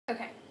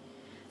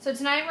So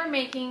tonight we're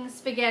making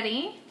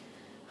spaghetti,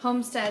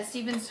 Homestead,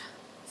 Stephen's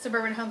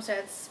Suburban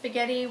Homestead,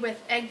 spaghetti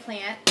with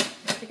eggplant,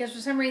 because for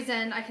some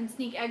reason I can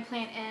sneak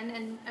eggplant in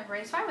and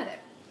everybody's fine with it.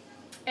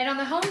 And on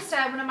the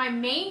Homestead, one of my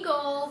main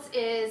goals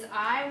is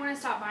I want to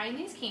stop buying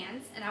these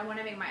cans and I want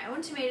to make my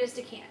own tomatoes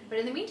to can. But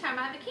in the meantime,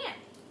 I have a can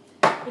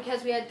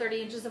because we had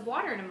 30 inches of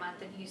water in a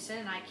month in Houston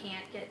and I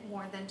can't get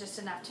more than just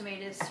enough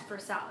tomatoes for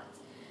salads.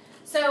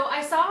 So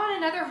I saw on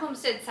another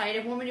Homestead site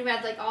a woman who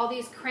had like all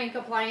these crank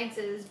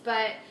appliances,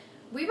 but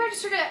we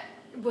registered at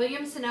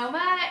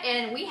Williams-Sonoma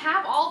and we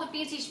have all the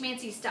fancy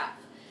schmancy stuff.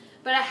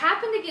 But I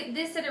happened to get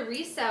this at a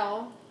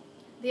resale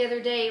the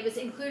other day. It was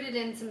included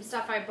in some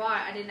stuff I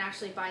bought. I didn't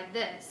actually buy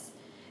this.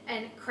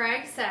 And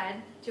Craig said,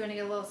 do you want to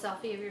get a little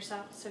selfie of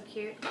yourself? So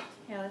cute.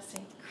 Yeah, let's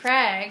see.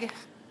 Craig.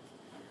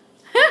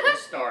 You'll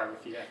starve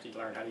if you have to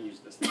learn how to use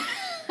this thing.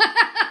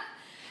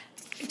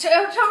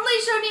 Totally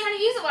showed me how to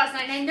use it last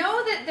night. And I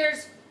know that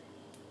there's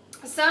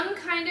some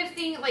kind of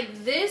thing,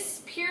 like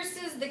this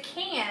pierces the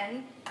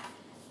can.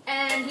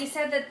 And he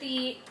said that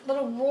the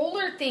little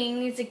roller thing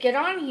needs to get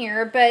on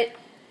here. But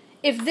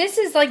if this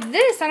is like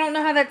this, I don't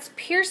know how that's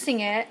piercing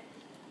it.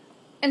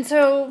 And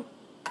so,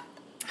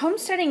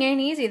 homesteading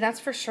ain't easy, that's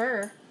for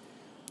sure.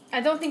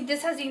 I don't think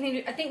this has anything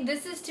to do, I think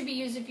this is to be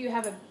used if you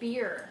have a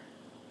beer.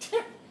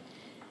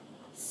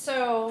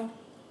 So,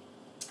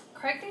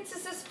 Craig thinks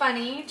this is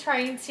funny,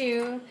 trying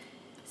to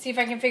see if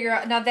I can figure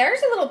out. Now, there's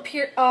a little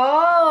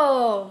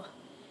oh,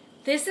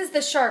 this is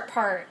the sharp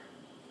part.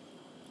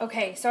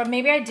 Okay, so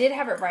maybe I did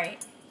have it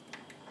right.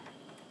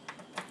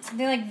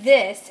 Something like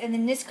this, and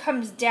then this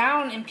comes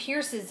down and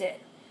pierces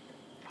it.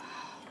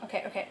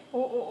 Okay, okay.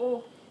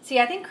 Oh. See,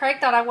 I think Craig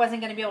thought I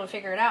wasn't going to be able to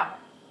figure it out.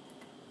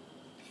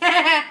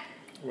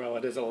 Well,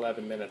 it is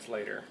 11 minutes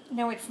later.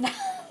 No, it's not.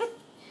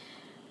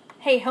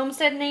 Hey,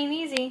 homesteading ain't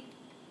easy.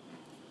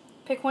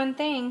 Pick one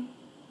thing.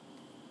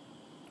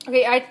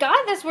 Okay, I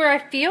got this where I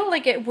feel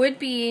like it would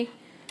be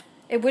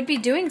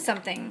doing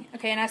something.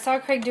 Okay, and I saw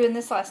Craig doing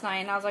this last night,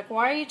 and I was like,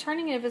 why are you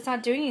turning it if it's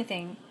not doing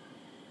anything?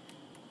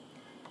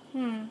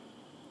 And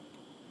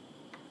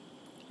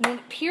then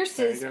it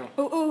pierces. There you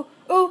go.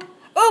 Oh.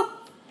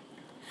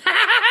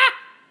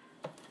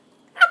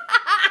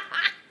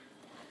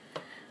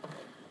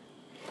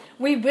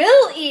 We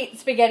will eat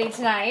spaghetti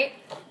tonight.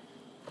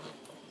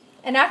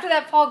 And after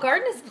that fall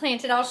garden is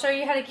planted, I'll show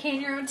you how to can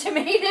your own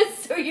tomatoes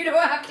so you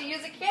don't have to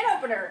use a can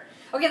opener.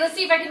 Okay, let's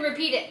see if I can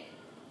repeat it.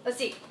 Let's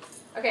see.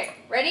 Okay,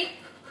 ready?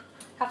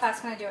 How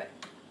fast can I do it?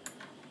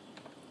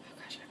 Oh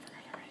gosh, I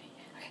forgot already.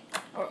 Okay.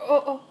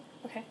 Oh.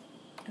 Okay.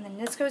 And then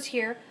this goes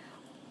here.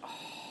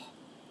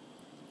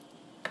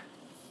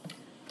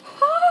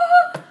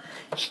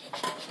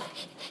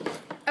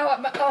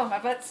 Oh, my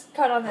butt's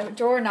caught on the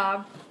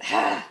doorknob.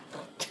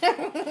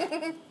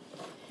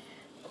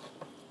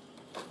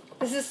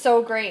 This is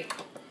so great.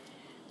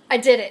 I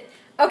did it.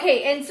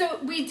 Okay, and so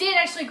we did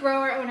actually grow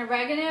our own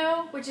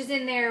oregano, which is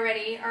in there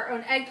already, our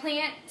own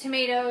eggplant,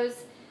 tomatoes,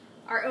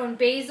 our own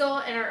basil,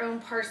 and our own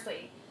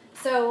parsley.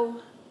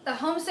 So the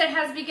homestead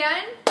has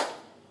begun.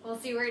 We'll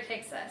see where it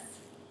takes us.